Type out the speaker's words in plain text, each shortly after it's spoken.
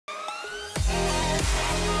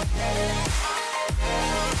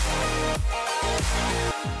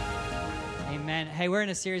Hey, we're in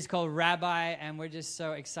a series called Rabbi, and we're just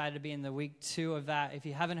so excited to be in the week 2 of that. If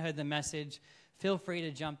you haven't heard the message, feel free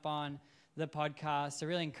to jump on the podcast. I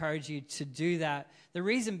really encourage you to do that. The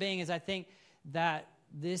reason being is I think that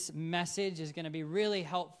this message is going to be really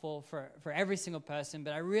helpful for every single person,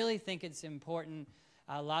 but I really think it's important.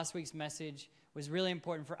 Last week's message was really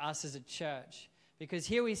important for us as a church, because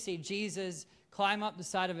here we see Jesus climb up the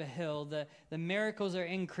side of a hill. The miracles are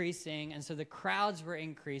increasing, and so the crowds were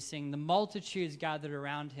increasing. The multitudes gathered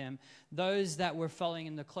around him. Those that were following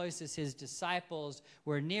him the closest, his disciples,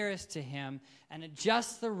 were nearest to him. And at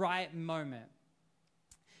just the right moment,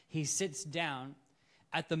 he sits down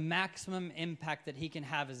at the maximum impact that he can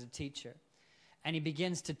have as a teacher. And he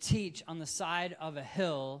begins to teach on the side of a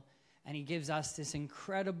hill, and he gives us this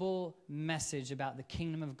incredible message about the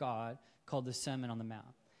kingdom of God called the Sermon on the Mount.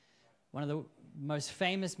 One of the most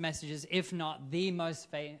famous messages, if not the most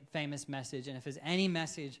famous message, and if there's any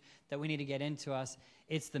message that we need to get into us,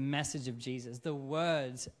 it's the message of Jesus, the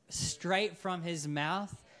words straight from his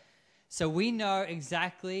mouth. So we know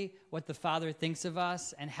exactly what the Father thinks of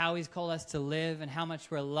us and how he's called us to live and how much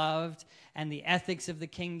we're loved and the ethics of the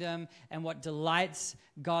kingdom and what delights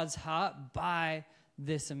God's heart by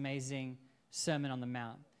this amazing Sermon on the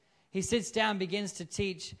Mount. He sits down, begins to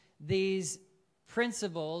teach these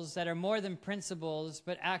principles that are more than principles,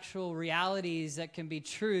 but actual realities that can be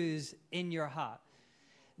truths in your heart.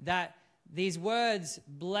 That these words,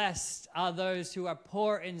 blessed are those who are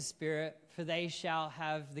poor in spirit, for they shall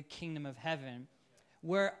have the kingdom of heaven,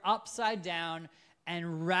 were upside down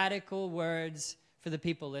and radical words for the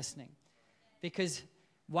people listening. Because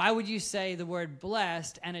why would you say the word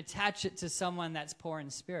blessed and attach it to someone that's poor in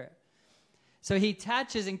spirit? So he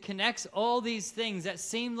attaches and connects all these things that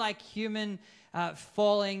seem like human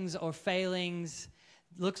fallings or failings,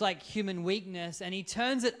 looks like human weakness, and he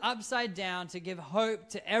turns it upside down to give hope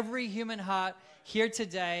to every human heart here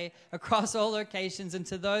today across all locations, and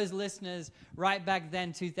to those listeners right back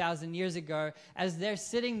then 2,000 years ago. As they're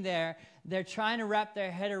sitting there, they're trying to wrap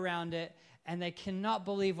their head around it, and they cannot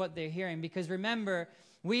believe what they're hearing. Because remember,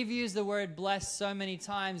 we've used the word blessed so many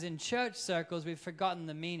times in church circles, we've forgotten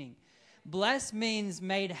the meaning. Blessed means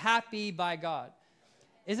made happy by God.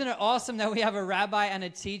 Isn't it awesome that we have a rabbi and a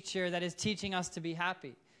teacher that is teaching us to be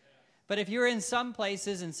happy? But if you're in some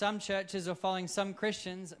places, in some churches, or following some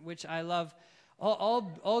Christians, which I love,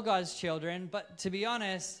 all God's children, but to be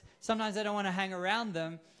honest, sometimes I don't want to hang around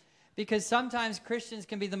them, because sometimes Christians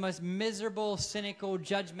can be the most miserable, cynical,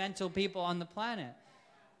 judgmental people on the planet.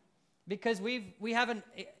 Because we haven't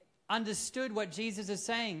understood what Jesus is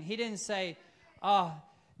saying. He didn't say,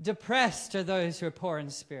 depressed are those who are poor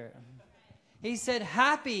in spirit. He said,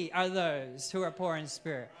 happy are those who are poor in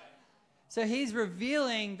spirit. So he's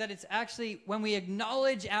revealing that it's actually when we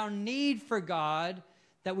acknowledge our need for God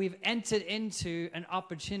that we've entered into an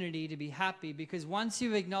opportunity to be happy. Because once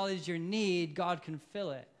you've acknowledged your need, God can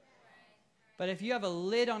fill it. But if you have a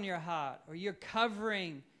lid on your heart, or you're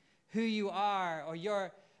covering who you are, or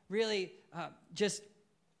you're really just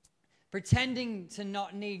pretending to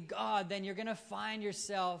not need God, then you're going to find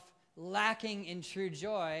yourself lacking in true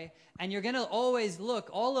joy, and you're going to always look,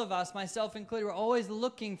 all of us, myself included, we're always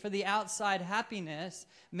looking for the outside happiness.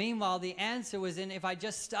 Meanwhile, the answer was in if I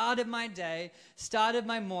just started my day, started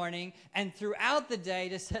my morning, and throughout the day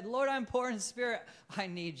just said, Lord, I'm poor in spirit, I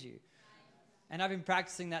need you. And I've been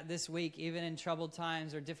practicing that this week, even in troubled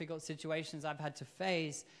times or difficult situations I've had to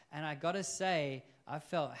face, and I got to say, I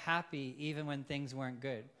felt happy even when things weren't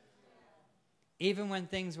good. Even when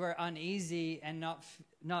things were uneasy and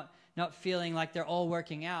not feeling like they're all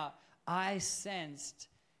working out, I sensed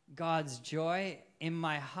God's joy in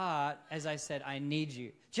my heart as I said, I need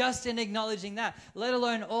you. Just in acknowledging that, let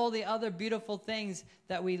alone all the other beautiful things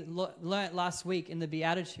that we learned last week in the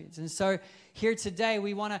Beatitudes. And so here today,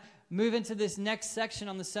 we want to move into this next section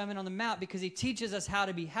on the Sermon on the Mount, because he teaches us how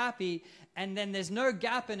to be happy, and then there's no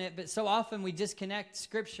gap in it, but so often we disconnect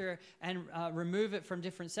Scripture and remove it from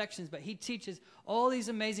different sections. But he teaches all these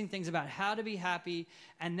amazing things about how to be happy,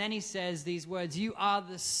 and then he says these words, you are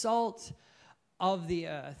the salt of the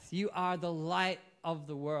earth. You are the light of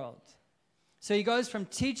the world. So he goes from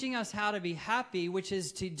teaching us how to be happy, which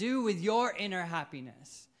is to do with your inner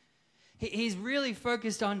happiness. He's really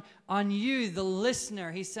focused on you, the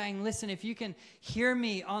listener. He's saying, listen, if you can hear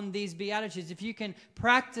me on these Beatitudes, if you can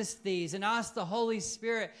practice these and ask the Holy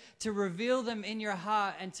Spirit to reveal them in your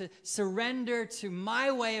heart and to surrender to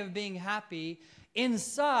my way of being happy,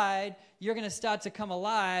 inside, you're going to start to come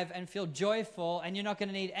alive and feel joyful, and you're not going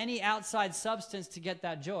to need any outside substance to get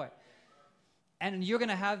that joy. And you're going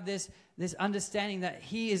to have this understanding that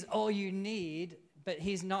he is all you need, but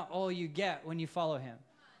he's not all you get when you follow him.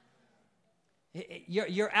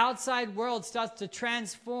 Your outside world starts to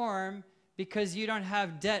transform because you don't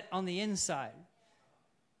have debt on the inside.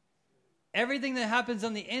 Everything that happens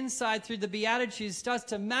on the inside through the Beatitudes starts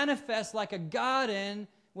to manifest like a garden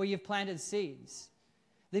where you've planted seeds.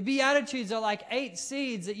 The Beatitudes are like 8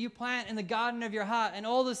 seeds that you plant in the garden of your heart, and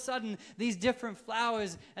all of a sudden these different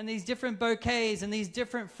flowers and these different bouquets and these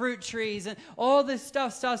different fruit trees and all this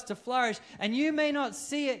stuff starts to flourish. And you may not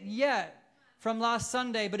see it yet from last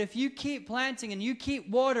Sunday, but if you keep planting and you keep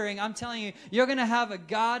watering, I'm telling you, you're going to have a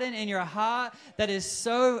garden in your heart that is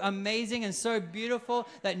so amazing and so beautiful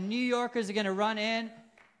that New Yorkers are going to run in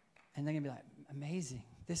and they're going to be like, amazing.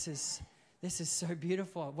 This is so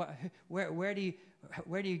beautiful. Where do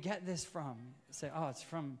you get this from? Say, oh, it's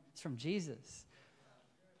from Jesus.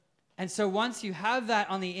 And so once you have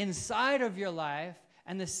that on the inside of your life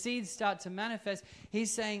and the seeds start to manifest,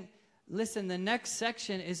 he's saying, listen, the next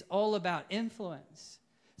section is all about influence.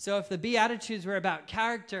 So if the Beatitudes were about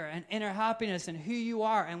character and inner happiness and who you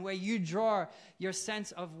are and where you draw your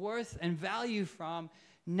sense of worth and value from,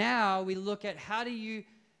 now we look at how do you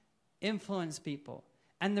influence people.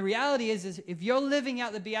 And the reality is if you're living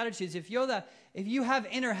out the Beatitudes, if you have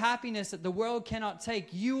inner happiness that the world cannot take,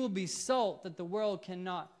 you will be salt that the world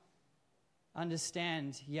cannot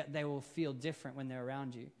understand, yet they will feel different when they're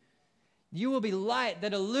around you. You will be light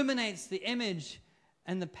that illuminates the image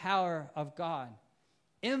and the power of God.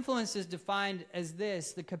 Influence is defined as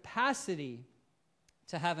this: the capacity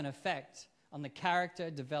to have an effect on the character,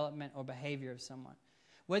 development, or behavior of someone.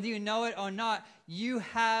 Whether you know it or not, you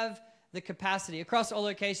have the capacity. Across all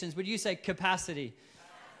locations, would you say capacity?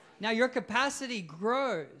 Now, your capacity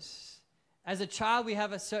grows. As a child, we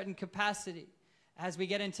have a certain capacity. As we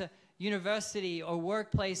get into university or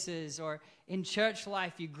workplaces or in church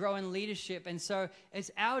life, you grow in leadership. And so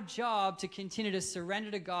it's our job to continue to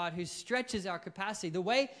surrender to God who stretches our capacity. The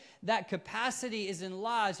way that capacity is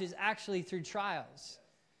enlarged is actually through trials.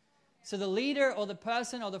 So the leader or the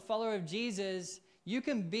person or the follower of Jesus, you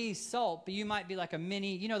can be salt, but you might be like a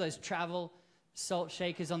mini, you know those travel salt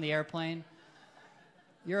shakers on the airplane?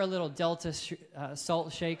 You're a little Delta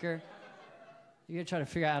salt shaker. You gotta try to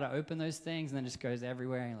figure out how to open those things, and then it just goes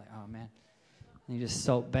everywhere, and you're like, oh man. And you just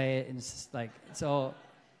salt bay it, and it's just like, it's all.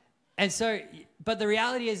 And so, but the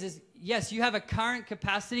reality is yes, you have a current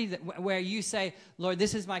capacity where you say, Lord,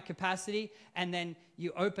 this is my capacity, and then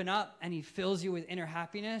you open up, and he fills you with inner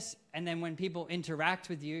happiness, and then when people interact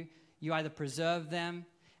with you, you either preserve them,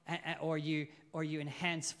 or you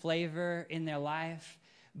enhance flavor in their life.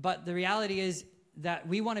 But the reality is that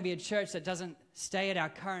we want to be a church that doesn't stay at our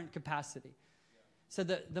current capacity. So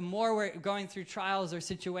the more we're going through trials or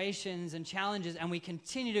situations and challenges, and we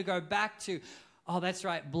continue to go back to, oh, that's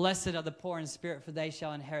right, blessed are the poor in spirit, for they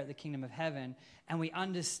shall inherit the kingdom of heaven. And we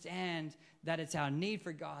understand that it's our need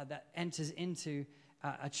for God that enters into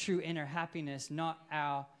a true inner happiness, not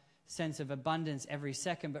our sense of abundance every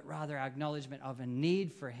second, but rather our acknowledgement of a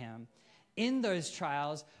need for him. In those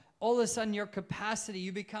trials, all of a sudden your capacity,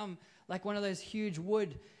 you become like one of those huge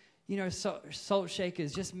wood, salt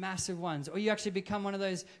shakers, just massive ones. Or you actually become one of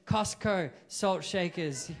those Costco salt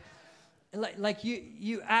shakers. Like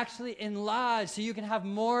you actually enlarge so you can have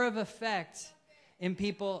more of effect in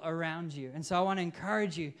people around you. And so I want to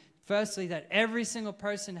encourage you, firstly, that every single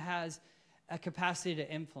person has a capacity to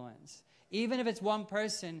influence. Even if it's one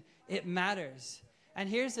person, it matters. And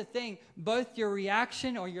here's the thing, both your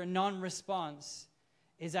reaction or your non-response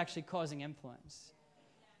is actually causing influence.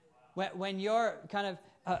 When you're kind of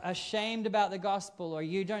ashamed about the gospel, or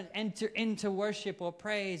you don't enter into worship or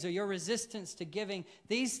praise, or your resistance to giving,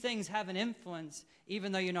 these things have an influence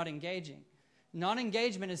even though you're not engaging.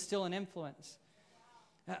 Non-engagement is still an influence.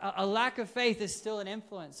 A lack of faith is still an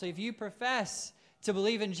influence. So if you profess to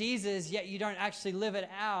believe in Jesus, yet you don't actually live it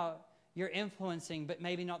out, you're influencing, but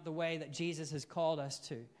maybe not the way that Jesus has called us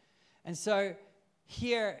to. And so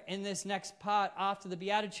here in this next part, after the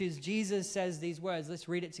Beatitudes, Jesus says these words. Let's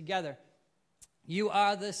read it together. You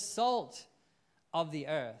are the salt of the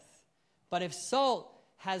earth. But if salt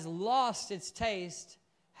has lost its taste,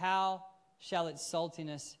 how shall its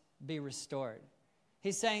saltiness be restored?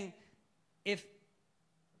 He's saying if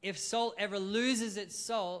salt ever loses its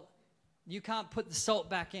salt, you can't put the salt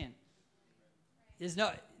back in. There's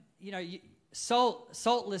no,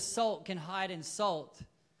 saltless salt can hide in salt,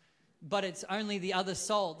 but it's only the other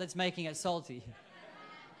salt that's making it salty.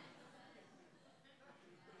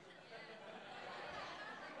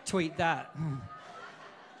 Tweet that.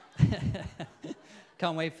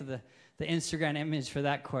 Can't wait for the Instagram image for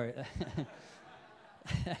that quote.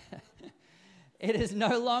 It is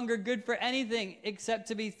no longer good for anything except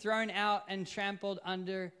to be thrown out and trampled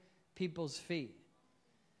under people's feet.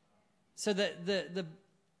 So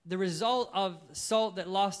the result of salt that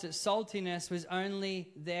lost its saltiness was only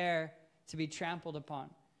there to be trampled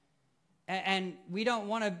upon. And we don't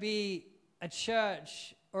want to be a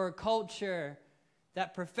church or a culture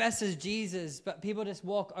that professes Jesus, but people just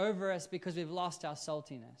walk over us because we've lost our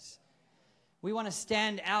saltiness. We want to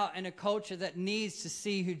stand out in a culture that needs to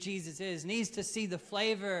see who Jesus is, needs to see the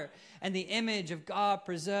flavor and the image of God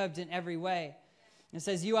preserved in every way. It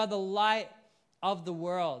says, you are the light of the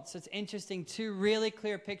world. So it's interesting, two really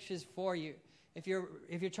clear pictures for you. If you're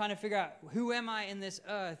trying to figure out, who am I in this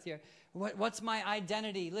earth? What's my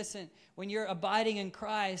identity? Listen, when you're abiding in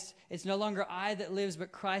Christ, it's no longer I that lives,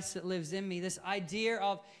 but Christ that lives in me. This idea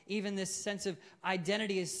of even this sense of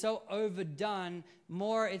identity is so overdone.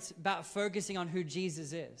 More, it's about focusing on who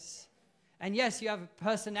Jesus is. And yes, you have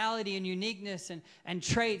personality and uniqueness and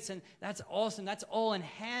traits, and that's awesome. That's all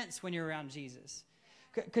enhanced when you're around Jesus.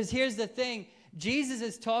 Because here's the thing. Jesus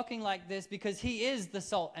is talking like this because he is the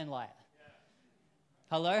salt and light.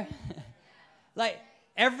 Hello? Like,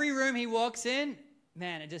 every room he walks in,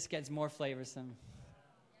 man, it just gets more flavorsome.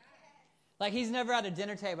 Like, he's never at a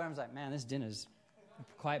dinner table. I'm like, man, this dinner's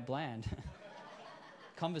quite bland.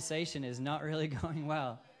 Conversation is not really going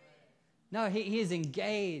well. No, he is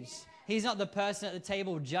engaged. He's not the person at the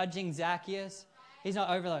table judging Zacchaeus. He's not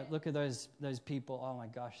over like, look at those people. Oh, my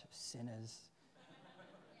gosh, sinners.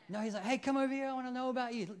 No, he's like, hey, come over here. I want to know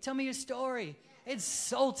about you. Tell me your story. It's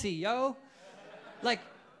salty, yo.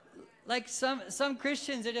 Like some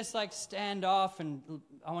Christians are just like stand off and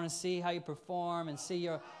I want to see how you perform and see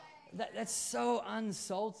your... That's so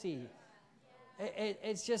unsalty.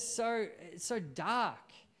 It's just so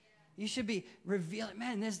dark. You should be revealing,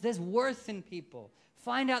 man, there's worth in people.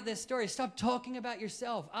 Find out their story. Stop talking about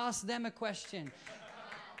yourself. Ask them a question.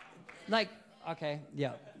 Like, okay,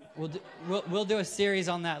 yeah. We'll do a series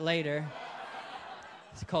on that later.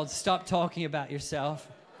 It's called Stop Talking About Yourself.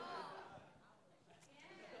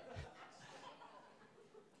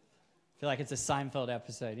 I feel like it's a Seinfeld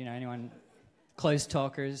episode. Anyone close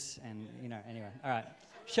talkers and, anyway. All right.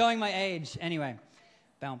 Showing my age. Anyway.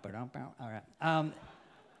 All right.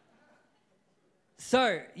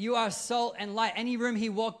 So, you are salt and light. Any room he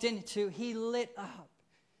walked into, he lit up.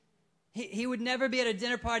 He would never be at a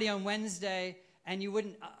dinner party on Wednesday and you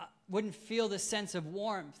wouldn't feel the sense of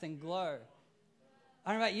warmth and glow.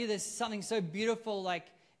 I don't know about you, there's something so beautiful like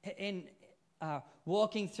in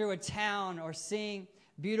walking through a town or seeing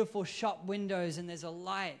beautiful shop windows and there's a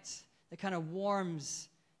light that kind of warms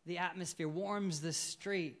the atmosphere, warms the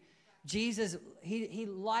street. Jesus, he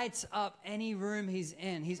lights up any room he's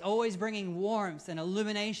in. He's always bringing warmth and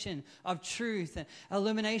illumination of truth and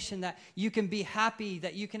illumination that you can be happy,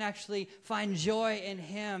 that you can actually find joy in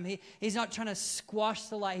him. He's not trying to squash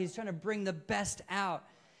the light. He's trying to bring the best out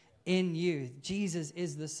in you. Jesus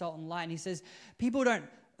is the salt and light. And he says, people don't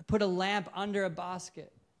put a lamp under a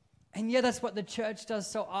basket. And yeah, that's what the church does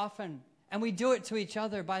so often. And we do it to each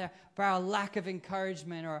other by our lack of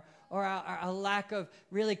encouragement or our lack of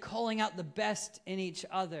really calling out the best in each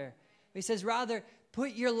other. He says, rather,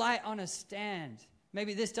 put your light on a stand.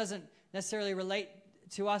 Maybe this doesn't necessarily relate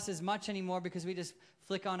to us as much anymore because we just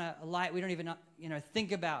flick on a light. We don't even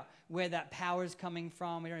think about where that power is coming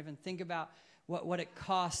from. We don't even think about what it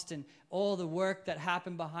cost and all the work that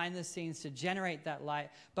happened behind the scenes to generate that light.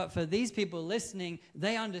 But for these people listening,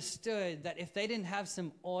 they understood that if they didn't have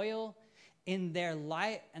some oil in their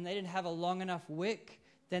light and they didn't have a long enough wick,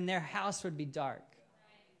 then their house would be dark.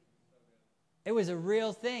 It was a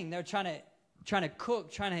real thing. They were trying to cook,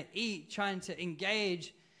 trying to eat, trying to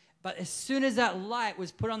engage. But as soon as that light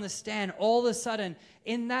was put on the stand, all of a sudden,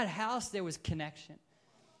 in that house, there was connection.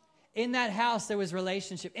 In that house, there was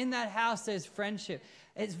relationship. In that house, there's friendship.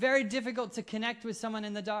 It's very difficult to connect with someone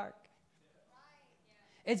in the dark.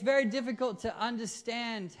 It's very difficult to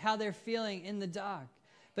understand how they're feeling in the dark.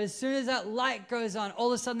 But as soon as that light goes on, all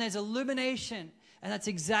of a sudden, there's illumination. And that's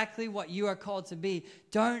exactly what you are called to be.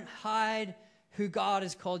 Don't hide who God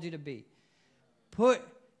has called you to be. Put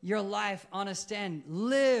your life on a stand.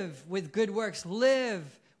 Live with good works.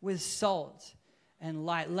 Live with salt and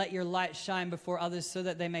light. Let your light shine before others so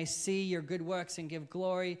that they may see your good works and give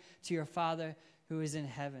glory to your Father who is in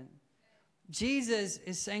heaven. Jesus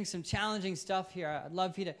is saying some challenging stuff here. I'd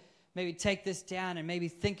love for you to maybe take this down and maybe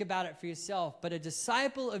think about it for yourself. But a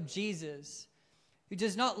disciple of Jesus who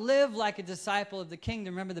does not live like a disciple of the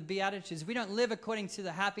kingdom. Remember the Beatitudes. We don't live according to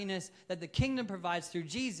the happiness that the kingdom provides through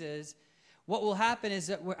Jesus. What will happen is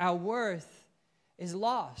that our worth is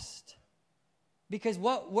lost. Because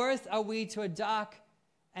what worth are we to a dark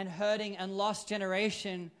and hurting and lost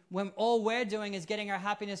generation when all we're doing is getting our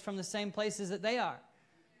happiness from the same places that they are?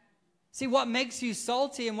 See, what makes you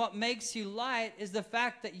salty and what makes you light is the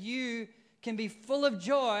fact that you can be full of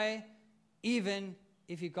joy even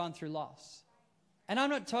if you've gone through loss. And I'm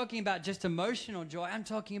not talking about just emotional joy. I'm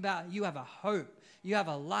talking about you have a hope. You have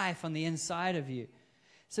a life on the inside of you.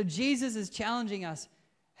 So Jesus is challenging us.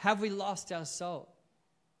 Have we lost our salt?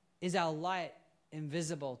 Is our light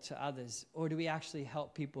invisible to others? Or do we actually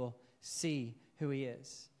help people see who he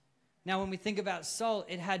is? Now, when we think about salt,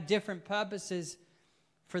 it had different purposes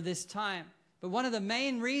for this time. But one of the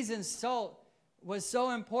main reasons salt was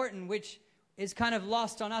so important, which is kind of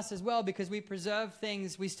lost on us as well, because we preserve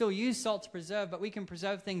things. We still use salt to preserve, but we can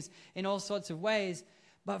preserve things in all sorts of ways.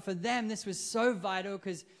 But for them, this was so vital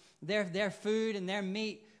because their food and their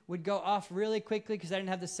meat would go off really quickly because they didn't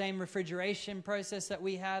have the same refrigeration process that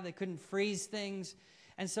we have. They couldn't freeze things.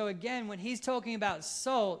 And so again, when he's talking about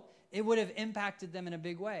salt, it would have impacted them in a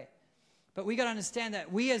big way. But we got to understand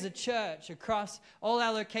that we as a church, across all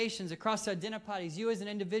our locations, across our dinner parties, you as an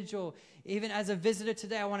individual, even as a visitor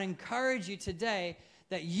today, I want to encourage you today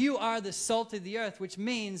that you are the salt of the earth, which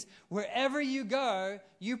means wherever you go,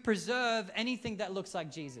 you preserve anything that looks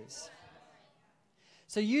like Jesus.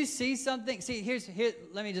 So you see something, here,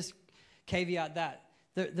 let me just caveat that.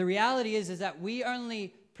 The reality is that we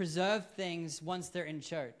only preserve things once they're in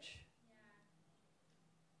church.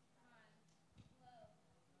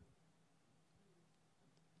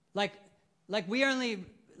 Like we only,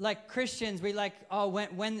 like Christians, we like, oh,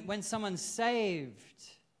 when someone's saved.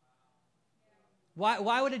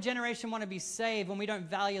 Why would a generation want to be saved when we don't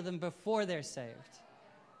value them before they're saved?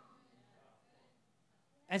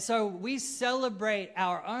 And so we celebrate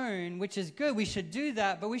our own, which is good. We should do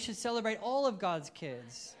that, but we should celebrate all of God's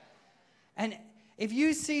kids. And if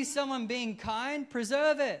you see someone being kind,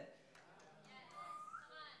 preserve it.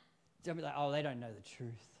 Don't be like, oh, they don't know the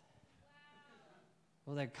truth.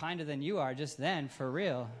 Well, they're kinder than you are just then, for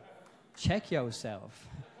real. Check yourself.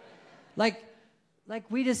 Like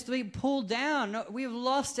we pull down. We've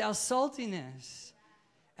lost our saltiness.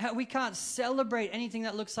 We can't celebrate anything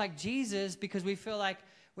that looks like Jesus because we feel like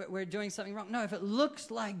we're doing something wrong. No, if it looks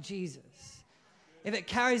like Jesus, if it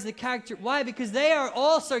carries the character. Why? Because they are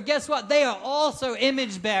also, guess what? They are also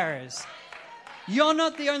image bearers. You're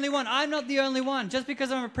not the only one. I'm not the only one. Just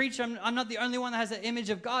because I'm a preacher, I'm not the only one that has the image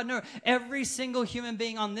of God. No, every single human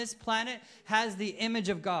being on this planet has the image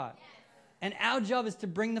of God. And our job is to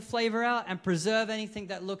bring the flavor out and preserve anything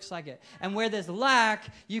that looks like it. And where there's lack,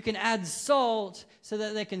 you can add salt so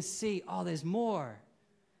that they can see, oh, there's more.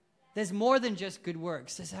 There's more than just good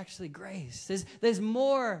works. There's actually grace. There's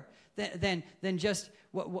more than just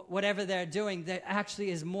whatever they're doing. There actually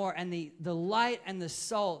is more. And the light and the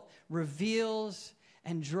salt reveals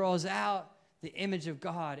and draws out the image of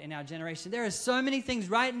God in our generation. There are so many things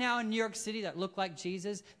right now in New York City that look like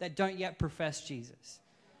Jesus that don't yet profess Jesus.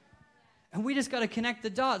 And we just got to connect the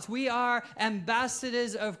dots. We are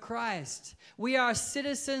ambassadors of Christ. We are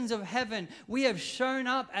citizens of heaven. We have shown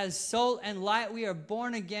up as salt and light. We are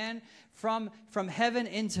born again from heaven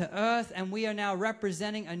into earth, and we are now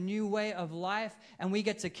representing a new way of life, and we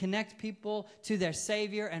get to connect people to their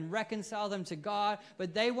Savior and reconcile them to God,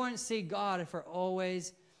 but they won't see God if we're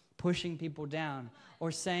always pushing people down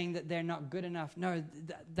or saying that they're not good enough. No,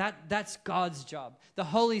 that's God's job. The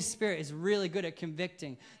Holy Spirit is really good at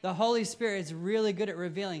convicting. The Holy Spirit is really good at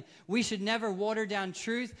revealing. We should never water down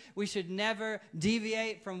truth. We should never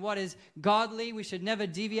deviate from what is godly. We should never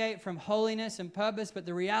deviate from holiness and purpose. But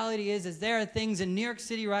the reality is there are things in New York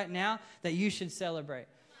City right now that you should celebrate.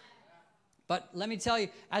 But let me tell you,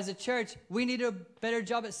 as a church, we need a better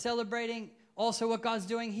job at celebrating also what God's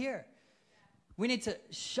doing here. We need to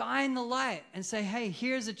shine the light and say, hey,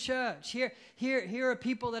 here's a church. Here are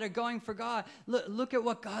people that are going for God. Look at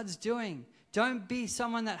what God's doing. Don't be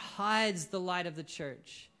someone that hides the light of the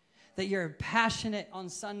church, that you're passionate on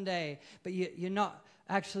Sunday, but you're not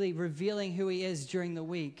actually revealing who he is during the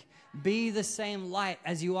week. Be the same light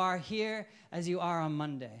as you are here, as you are on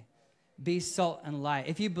Monday. Be salt and light.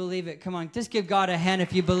 If you believe it, come on, just give God a hand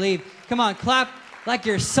if you believe. Come on, clap like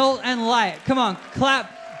you're salt and light. Come on,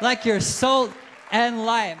 clap like you're salt and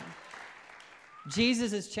light.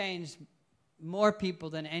 Jesus has changed more people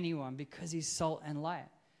than anyone because he's salt and light.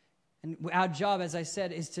 And our job, as I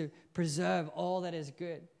said, is to preserve all that is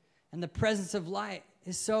good. And the presence of light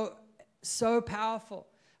is so powerful.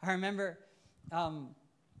 I remember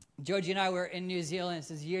Georgie and I were in New Zealand.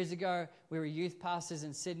 This is years ago. We were youth pastors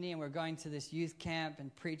in Sydney, and we're going to this youth camp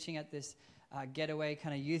and preaching at this getaway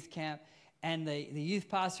kind of youth camp. And the youth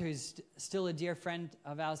pastor, who's still a dear friend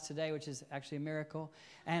of ours today, which is actually a miracle,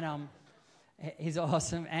 and he's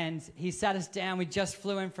awesome. And he sat us down. We just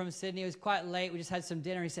flew in from Sydney. It was quite late. We just had some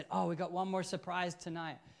dinner. He said, oh, we got one more surprise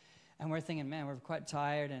tonight. And we're thinking, man, we're quite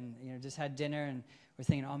tired and, just had dinner. And we're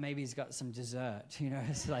thinking, oh, maybe he's got some dessert.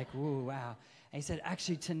 It's like, ooh, wow. And he said,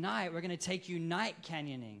 actually, tonight we're going to take you night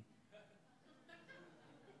canyoning.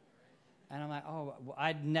 And I'm like, oh,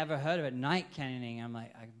 I'd never heard of it, night canyoning. I'm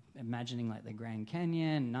like, I'm imagining like the Grand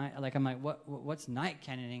Canyon. I'm like, what's night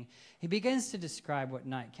canyoning? He begins to describe what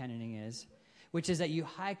night canyoning is, which is that you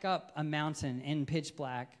hike up a mountain in pitch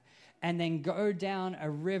black and then go down a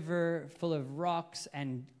river full of rocks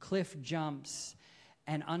and cliff jumps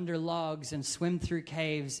and under logs and swim through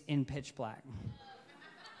caves in pitch black.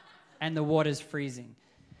 And the water's freezing.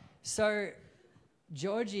 So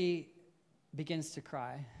Georgie begins to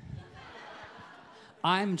cry.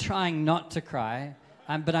 I'm trying not to cry,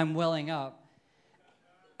 but I'm welling up.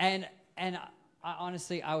 And I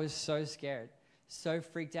honestly, I was so scared, so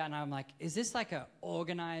freaked out. And I'm like, is this like an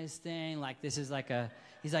organized thing? Like this is like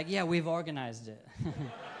he's like, yeah, we've organized it.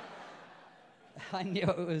 I knew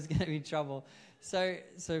it was going to be trouble. So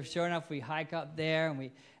sure enough, we hike up there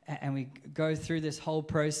and we go through this whole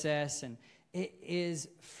process, and it is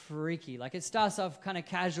freaky. Like it starts off kind of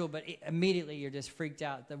casual, but immediately you're just freaked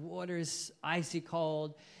out. The water is icy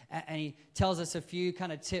cold, and he tells us a few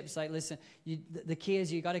kind of tips. Like, listen, the key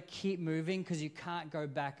is you got to keep moving because you can't go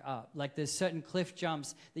back up. Like there's certain cliff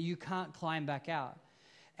jumps that you can't climb back out.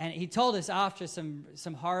 And he told us after some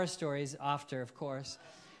horror stories after, of course.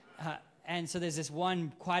 And so there's this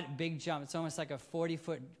one quite big jump. It's almost like a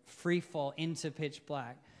 40-foot free fall into pitch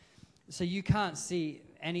black. So you can't see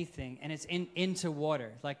anything, and it's into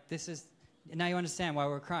water. Like this is, now you understand why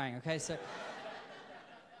we're crying, okay? So,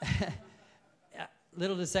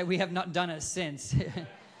 little to say, we have not done it since.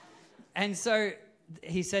 And so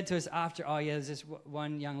he said to us after, oh yeah, there's this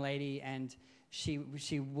one young lady, and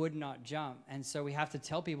she would not jump. And so we have to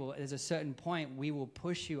tell people, there's a certain point we will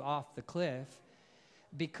push you off the cliff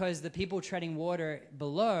because the people treading water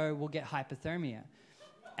below will get hypothermia.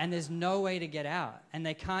 And there's no way to get out. And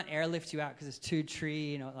they can't airlift you out because it's too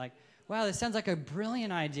tree, like, wow, this sounds like a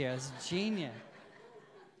brilliant idea. It's genius.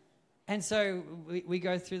 And so we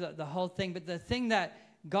go through the whole thing. But the thing that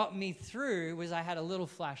got me through was I had a little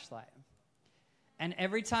flashlight. And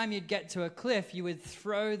every time you'd get to a cliff, you would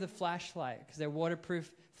throw the flashlight, because they're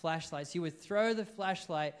waterproof flashlights. You would throw the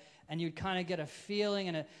flashlight, and you'd kind of get a feeling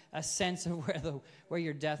and a sense of where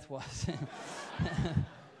your death was.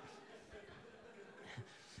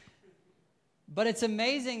 But it's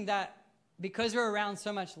amazing that because we're around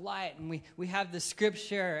so much light, and we have the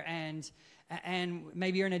scripture, and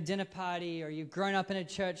maybe you're in a dinner party or you've grown up in a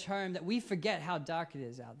church home, that we forget how dark it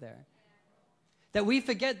is out there. That we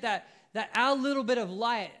forget that our little bit of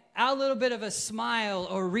light, our little bit of a smile,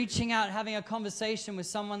 or reaching out, having a conversation with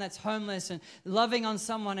someone that's homeless, and loving on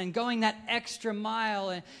someone and going that extra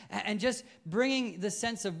mile, and just bringing the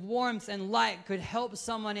sense of warmth and light could help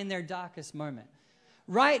someone in their darkest moment.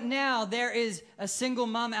 Right now, there is a single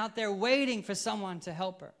mom out there waiting for someone to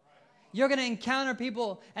help her. You're going to encounter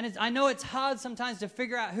people, and I know it's hard sometimes to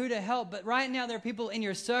figure out who to help, but right now there are people in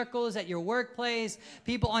your circles, at your workplace,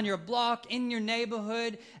 people on your block, in your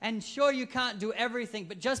neighborhood, and sure, you can't do everything,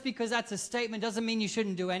 but just because that's a statement doesn't mean you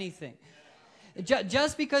shouldn't do anything.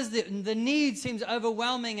 Just because the need seems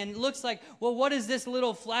overwhelming and looks like, well, what is this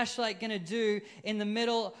little flashlight going to do in the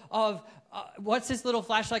middle of what's this little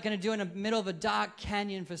flashlight going to do in the middle of a dark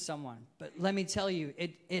canyon for someone? But let me tell you,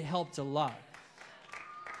 it helped a lot.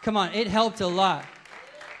 Come on, it helped a lot.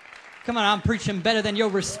 Come on, I'm preaching better than you're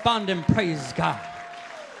responding. Praise God.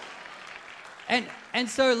 And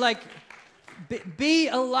so, like, be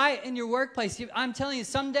a light in your workplace. I'm telling you,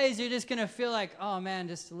 some days you're just going to feel like, oh, man,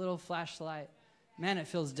 just a little flashlight. Man, it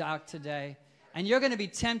feels dark today. And you're going to be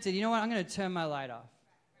tempted. You know what? I'm going to turn my light off.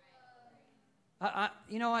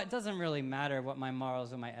 You know what? It doesn't really matter what my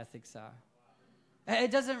morals or my ethics are. It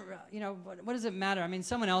doesn't, what does it matter? I mean,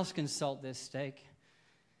 someone else can salt this steak.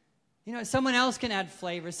 Someone else can add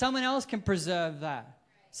flavor. Someone else can preserve that.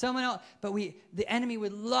 Someone else. But the enemy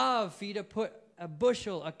would love for you to put a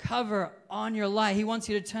bushel, a cover on your light. He wants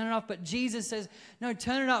you to turn it off. But Jesus says, no,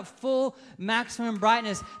 turn it up full, maximum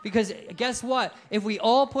brightness. Because guess what? If we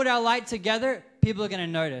all put our light together, people are going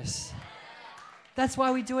to notice. That's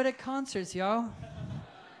why we do it at concerts, yo.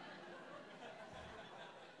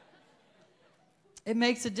 It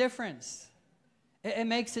makes a difference. It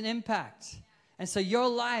makes an impact. And so your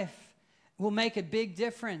life will make a big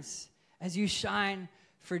difference as you shine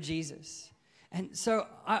for Jesus. And so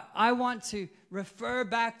I want to refer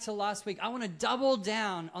back to last week. I want to double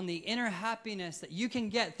down on the inner happiness that you can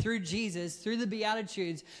get through Jesus, through the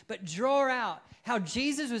Beatitudes, but draw out how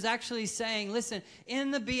Jesus was actually saying, listen,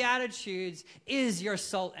 in the Beatitudes is your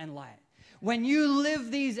salt and light. When you live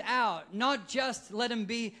these out, not just let them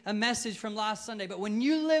be a message from last Sunday, but when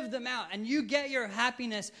you live them out and you get your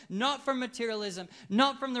happiness not from materialism,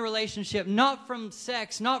 not from the relationship, not from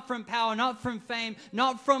sex, not from power, not from fame,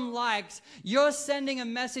 not from likes, you're sending a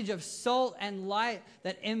message of salt and light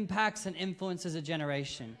that impacts and influences a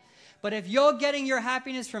generation. But if you're getting your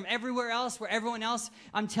happiness from everywhere else, where everyone else,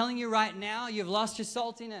 I'm telling you right now, you've lost your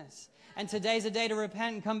saltiness. And today's a day to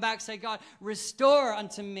repent and come back, say, God, restore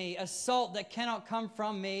unto me a salt that cannot come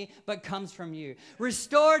from me, but comes from you.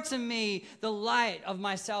 Restore to me the light of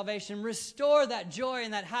my salvation. Restore that joy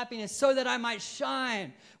and that happiness so that I might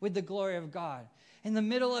shine with the glory of God. In the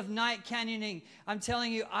middle of night canyoning, I'm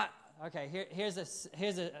telling you, here's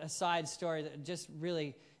a side story that just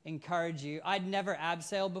really encourage you. I'd never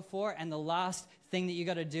abseiled before, and the last thing that you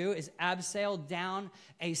got to do is abseil down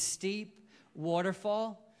a steep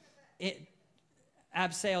waterfall.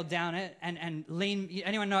 Abseil down it and lean.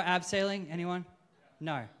 Anyone know abseiling? Anyone?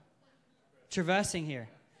 No. Traversing here.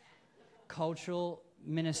 Cultural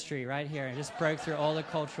ministry right here. I just broke through all the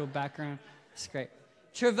cultural background. It's great.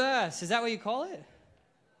 Traverse. Is that what you call it?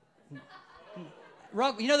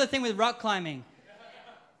 Rock. You know the thing with rock climbing?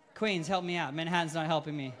 Queens, help me out. Manhattan's not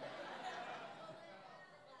helping me.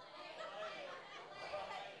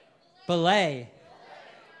 Belay.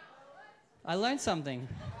 I learned something.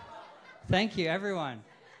 Thank you, everyone.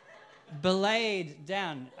 Belayed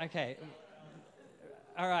down. Okay.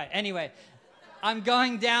 All right. Anyway, I'm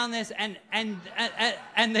going down this, and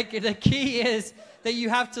the key is that you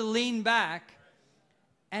have to lean back.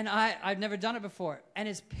 And I've never done it before. And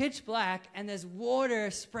it's pitch black, and there's water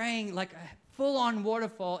spraying like a full-on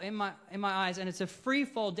waterfall in my eyes, and it's a free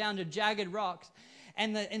fall down to jagged rocks.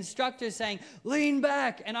 And the instructor is saying, lean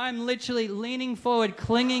back. And I'm literally leaning forward,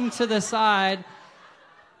 clinging to the side.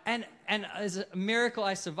 And it's a miracle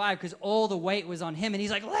I survived because all the weight was on him. And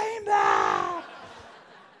he's like, lean back.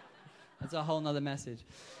 That's a whole nother message.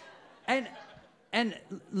 And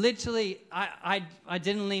literally, I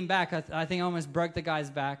didn't lean back. I think I almost broke the guy's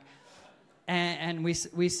back. And we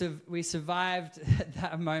survived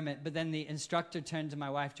that moment. But then the instructor turned to my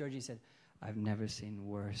wife, Georgie, and said, I've never seen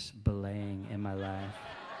worse belaying in my life.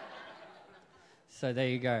 So there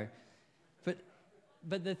you go.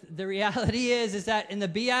 But the reality is that in the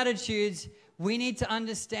Beatitudes, we need to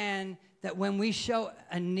understand that when we show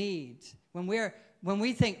a need, when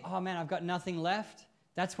we think, oh man, I've got nothing left,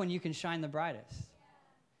 that's when you can shine the brightest.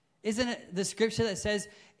 Isn't it the scripture that says,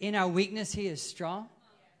 in our weakness, he is strong?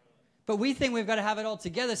 But we think we've got to have it all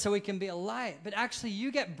together so we can be a light. But actually,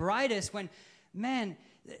 you get brightest when, man,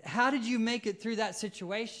 how did you make it through that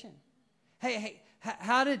situation? Hey,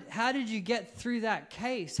 how did you get through that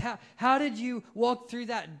case? How did you walk through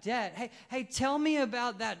that debt? Hey, tell me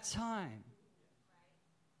about that time.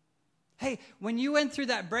 Hey, when you went through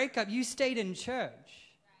that breakup, you stayed in church.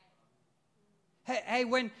 Hey,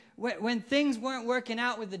 when things weren't working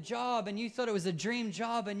out with the job and you thought it was a dream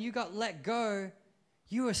job and you got let go,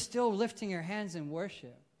 you were still lifting your hands in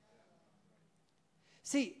worship.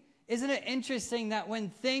 See, isn't it interesting that when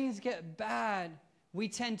things get bad, we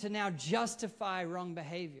tend to now justify wrong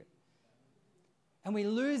behavior? And we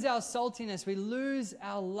lose our saltiness, we lose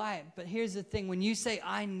our light. But here's the thing, when you say,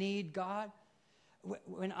 I need God,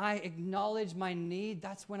 when I acknowledge my need,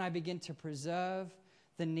 that's when I begin to preserve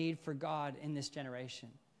the need for God in this generation.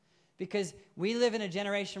 Because we live in a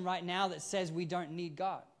generation right now that says we don't need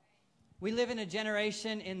God. We live in a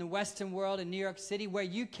generation in the Western world, in New York City, where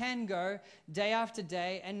you can go day after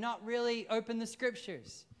day and not really open the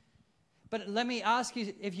scriptures. But let me ask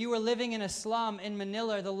you, if you were living in a slum in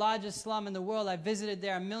Manila, the largest slum in the world, I visited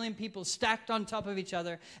there, 1 million people stacked on top of each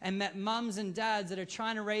other, and met moms and dads that are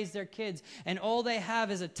trying to raise their kids, and all they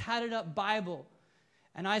have is a tattered up Bible.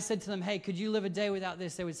 And I said to them, hey, could you live a day without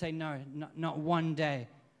this? They would say, no, not one day.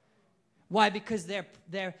 Why? Because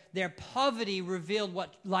their poverty revealed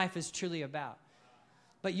what life is truly about.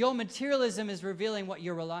 But your materialism is revealing what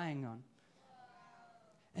you're relying on.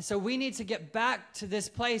 And so we need to get back to this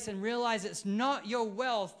place and realize it's not your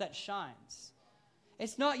wealth that shines.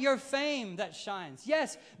 It's not your fame that shines.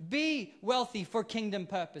 Yes, be wealthy for kingdom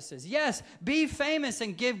purposes. Yes, be famous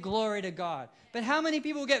and give glory to God. But how many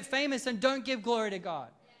people get famous and don't give glory to God?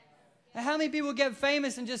 And how many people get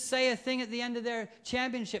famous and just say a thing at the end of their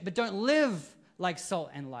championship but don't live like salt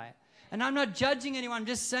and light? And I'm not judging anyone. I'm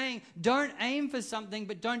just saying don't aim for something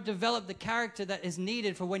but don't develop the character that is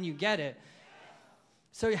needed for when you get it.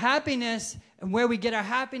 So happiness and where we get our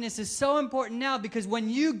happiness is so important now, because when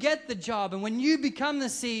you get the job and when you become the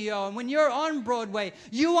CEO and when you're on Broadway,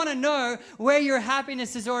 you want to know where your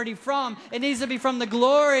happiness is already from. It needs to be from the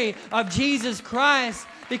glory of Jesus Christ,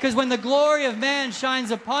 because when the glory of man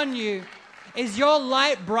shines upon you, Is your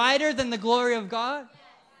light brighter than the glory of God?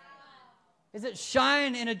 Is it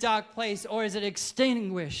shine in a dark place, or is it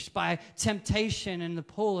extinguished by temptation and the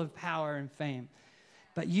pull of power and fame?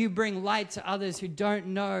 But you bring light to others who don't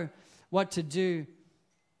know what to do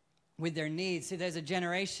with their needs. See, there's a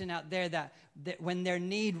generation out there that when their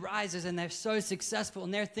need rises and they're so successful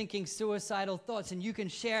and they're thinking suicidal thoughts, and you can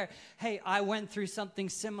share, hey, I went through something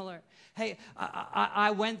similar. Hey,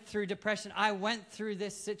 I went through depression. I went through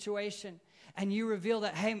this situation. And you reveal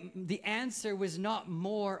that, hey, the answer was not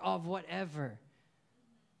more of whatever,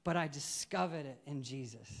 but I discovered it in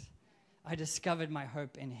Jesus. I discovered my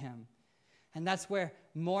hope in him. And that's where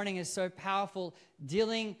mourning is so powerful.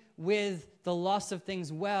 Dealing with the loss of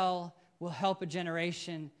things well will help a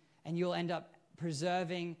generation, and you'll end up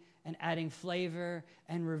preserving and adding flavor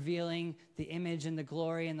and revealing the image and the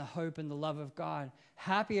glory and the hope and the love of God.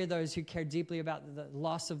 Happy are those who care deeply about the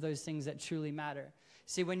loss of those things that truly matter.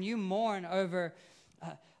 See, when you mourn over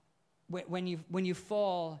when you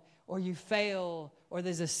fall or you fail or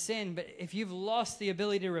there's a sin, but if you've lost the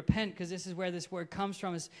ability to repent, because this is where this word comes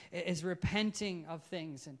from, is repenting of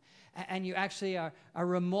things, and you actually are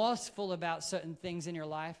remorseful about certain things in your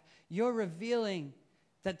life, you're revealing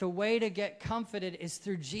that the way to get comforted is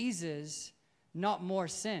through Jesus, not more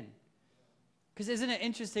sin. Because isn't it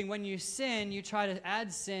interesting, when you sin, you try to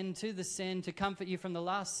add sin to the sin to comfort you from the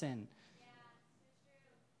last sin.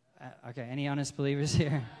 Okay, any honest believers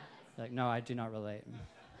here? Like, no, I do not relate.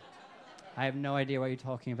 I have no idea what you're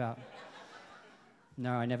talking about.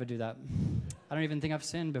 No, I never do that. I don't even think I've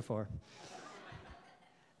sinned before.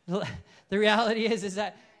 The reality is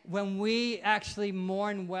that when we actually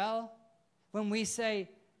mourn well, when we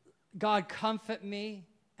say, God, comfort me,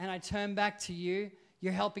 and I turn back to you,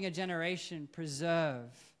 you're helping a generation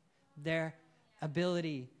preserve their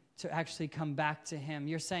ability to actually come back to him.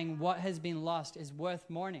 You're saying what has been lost is worth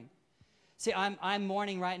mourning. See, I'm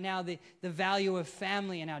mourning right now the value of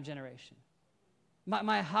family in our generation.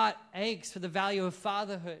 My heart aches for the value of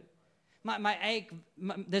fatherhood.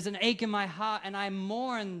 There's an ache in my heart, and I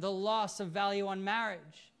mourn the loss of value on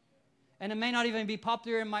marriage. And it may not even be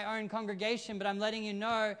popular in my own congregation, but I'm letting you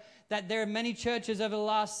know that there are many churches over the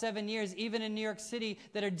last 7 years, even in New York City,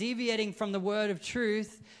 that are deviating from the word of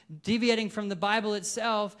truth, deviating from the Bible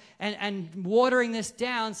itself, and watering this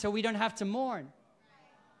down so we don't have to mourn.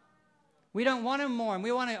 We don't want to mourn.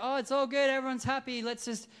 We want to, oh, it's all good. Everyone's happy. Let's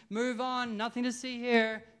just move on. Nothing to see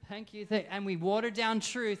here. Thank you. And we water down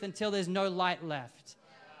truth until there's no light left.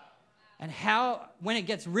 And when it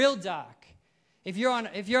gets real dark, if you're on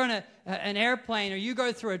an airplane or you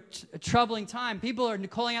go through a troubling time, people are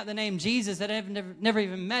calling out the name Jesus that have never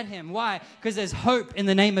even met him. Why? Because there's hope in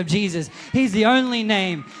the name of Jesus. He's the only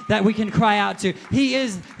name that we can cry out to. He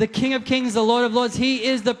is the King of Kings, the Lord of Lords. He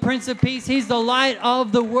is the Prince of Peace. He's the light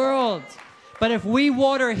of the world. But if we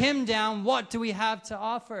water him down, what do we have to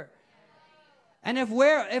offer? And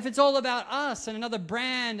if it's all about us and another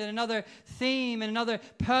brand and another theme and another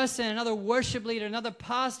person, another worship leader, another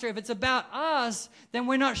pastor, if it's about us, then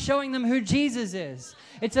we're not showing them who Jesus is.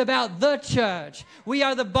 It's about the church. We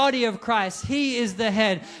are the body of Christ. He is the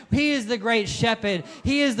head. He is the great shepherd.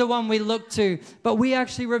 He is the one we look to. But we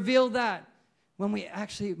actually reveal that when we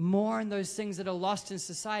actually mourn those things that are lost in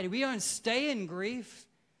society. We don't stay in grief,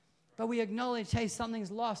 but we acknowledge, hey, something's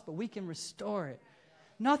lost, but we can restore it.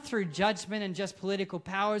 Not through judgment and just political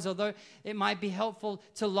powers, although it might be helpful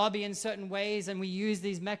to lobby in certain ways, and we use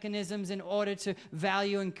these mechanisms in order to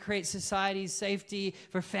value and create society's safety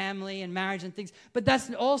for family and marriage and things. But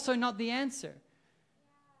that's also not the answer.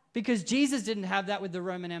 Because Jesus didn't have that with the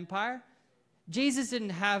Roman Empire. Jesus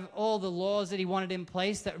didn't have all the laws that he wanted in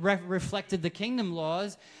place that reflected the kingdom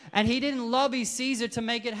laws. And he didn't lobby Caesar to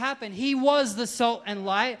make it happen. He was the salt and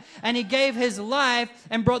light. And he gave his life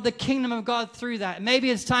and brought the kingdom of God through that.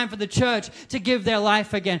 Maybe it's time for the church to give their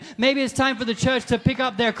life again. Maybe it's time for the church to pick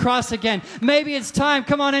up their cross again. Maybe it's time,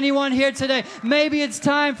 come on, anyone here today? Maybe it's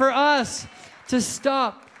time for us to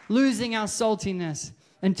stop losing our saltiness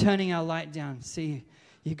and turning our light down. See,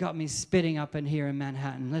 you got me spitting up in here in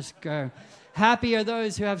Manhattan. Let's go. Happy are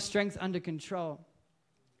those who have strength under control.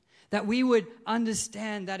 That we would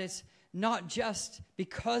understand that it's not just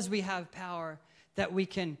because we have power that we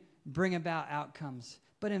can bring about outcomes.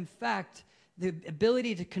 But in fact, the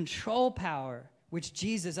ability to control power, which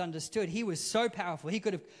Jesus understood, he was so powerful. He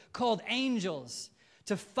could have called angels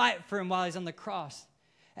to fight for him while he's on the cross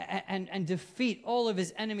and defeat all of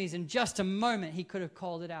his enemies in just a moment. He could have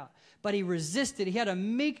called it out. But he resisted. He had a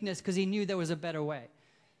meekness because he knew there was a better way.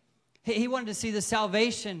 He wanted to see the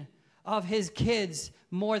salvation of his kids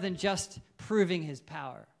more than just proving his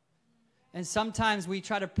power. And sometimes we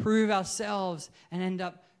try to prove ourselves and end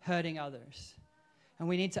up hurting others. And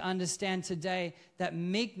we need to understand today that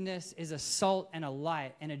meekness is a salt and a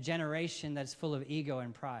light in a generation that's full of ego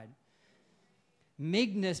and pride.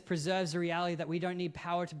 Meekness preserves the reality that we don't need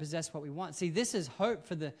power to possess what we want. See, this is hope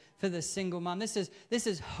for the single mom. This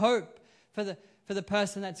is hope for the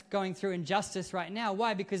person that's going through injustice right now.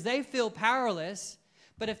 Why? Because they feel powerless.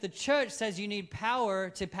 But if the church says you need power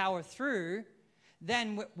to power through,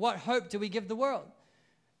 then what hope do we give the world?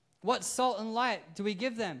 What salt and light do we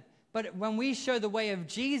give them? But when we show the way of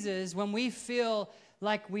Jesus, when we feel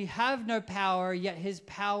like we have no power, yet his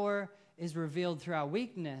power is revealed through our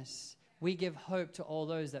weakness, we give hope to all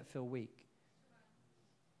those that feel weak.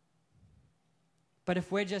 But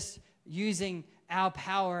if we're just using our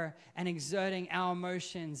power and exerting our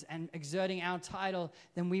emotions and exerting our title,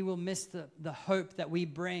 then we will miss the hope that we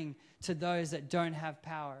bring to those that don't have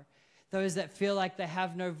power, those that feel like they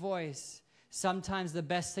have no voice. Sometimes the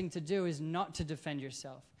best thing to do is not to defend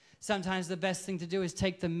yourself. Sometimes the best thing to do is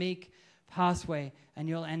take the meek pathway, and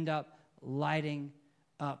you'll end up lighting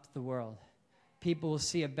up the world. People will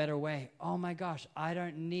see a better way. Oh my gosh, I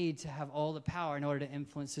don't need to have all the power in order to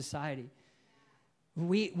influence society.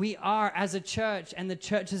 We are, as a church and the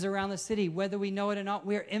churches around the city, whether we know it or not,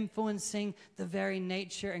 we're influencing the very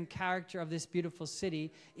nature and character of this beautiful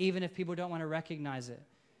city, even if people don't want to recognize it.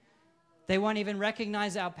 They won't even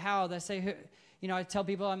recognize our power. They say, I tell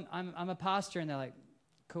people I'm a pastor, and they're like,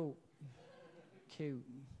 cool, cute.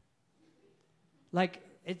 Like,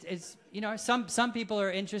 it's some people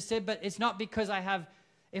are interested, but it's not because I have,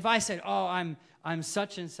 if I said, oh, I'm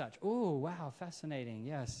such and such. Oh, wow, fascinating,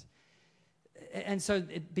 yes. And so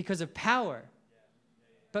because of power.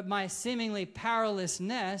 But my seemingly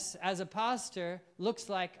powerlessness as a pastor looks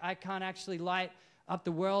like I can't actually light up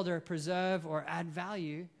the world or preserve or add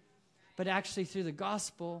value. But actually through the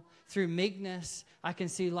gospel, through meekness, I can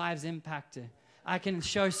see lives impacted. I can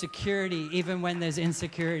show security even when there's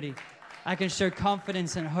insecurity. I can show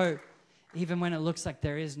confidence and hope even when it looks like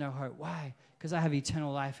there is no hope. Why? Because I have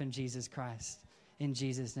eternal life in Jesus Christ. In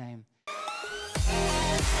Jesus' name.